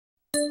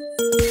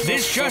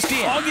This just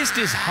in. August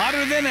is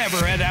hotter than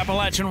ever at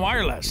Appalachian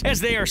Wireless,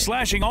 as they are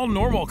slashing all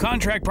normal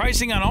contract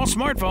pricing on all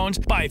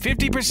smartphones by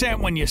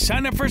 50% when you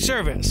sign up for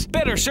service.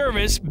 Better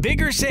service,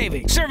 bigger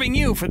savings. Serving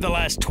you for the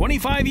last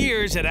 25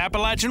 years at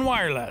Appalachian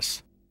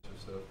Wireless.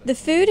 The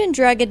Food and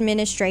Drug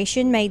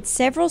Administration made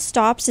several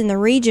stops in the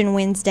region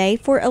Wednesday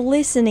for a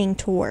listening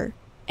tour.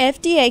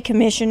 FDA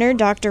Commissioner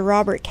Dr.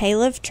 Robert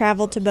Califf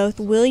traveled to both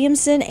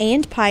Williamson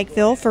and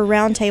Pikeville for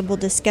roundtable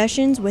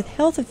discussions with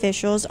health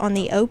officials on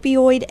the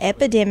opioid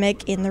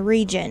epidemic in the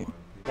region.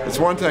 It's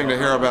one thing to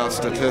hear about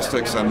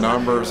statistics and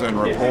numbers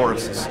and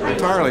reports. It's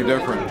entirely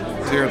different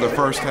to hear the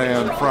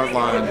first-hand,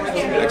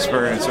 frontline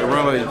experience. It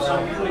really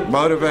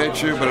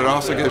motivates you, but it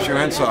also gives you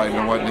insight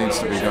into what needs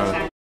to be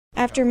done.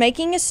 After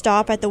making a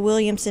stop at the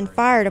Williamson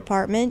Fire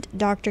Department,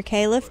 Dr.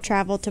 Califf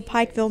traveled to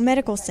Pikeville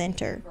Medical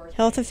Center.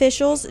 Health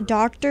officials,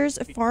 doctors,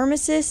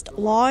 pharmacists,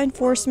 law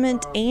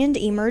enforcement, and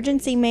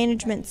emergency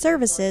management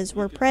services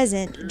were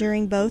present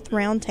during both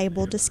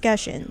roundtable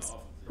discussions.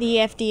 The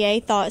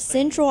FDA thought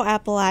Central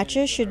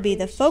Appalachia should be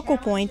the focal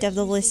point of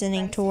the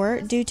listening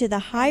tour due to the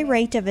high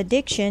rate of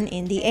addiction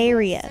in the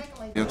area.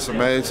 It's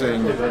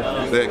amazing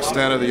the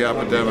extent of the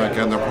epidemic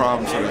and the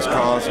problems that it's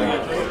causing,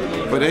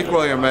 but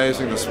equally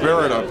amazing the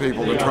spirit of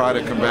people to try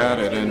to combat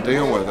it and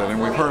deal with it.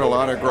 And we've heard a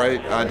lot of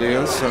great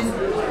ideas, some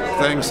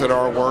things that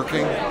are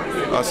working,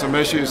 some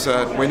issues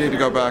that we need to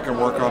go back and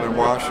work on in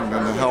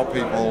Washington to help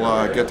people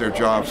get their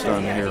jobs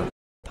done here.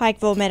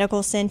 Pikeville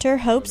Medical Center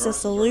hopes a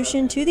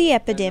solution to the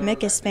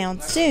epidemic is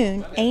found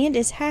soon and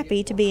is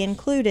happy to be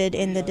included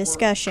in the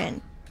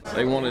discussion.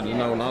 They wanted to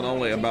know not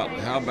only about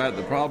how bad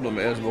the problem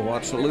is, but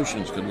what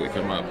solutions could we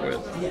come up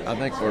with. I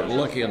think we're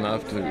lucky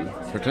enough to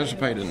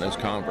participate in this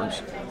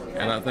conference,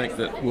 and I think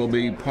that we'll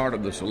be part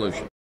of the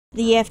solution.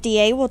 The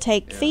FDA will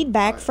take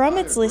feedback from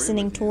its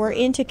listening tour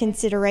into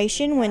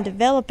consideration when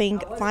developing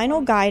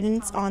final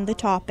guidance on the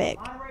topic.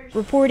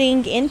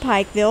 Reporting in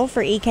Pikeville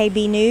for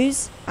EKB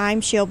News, I'm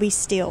Shelby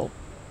Steele.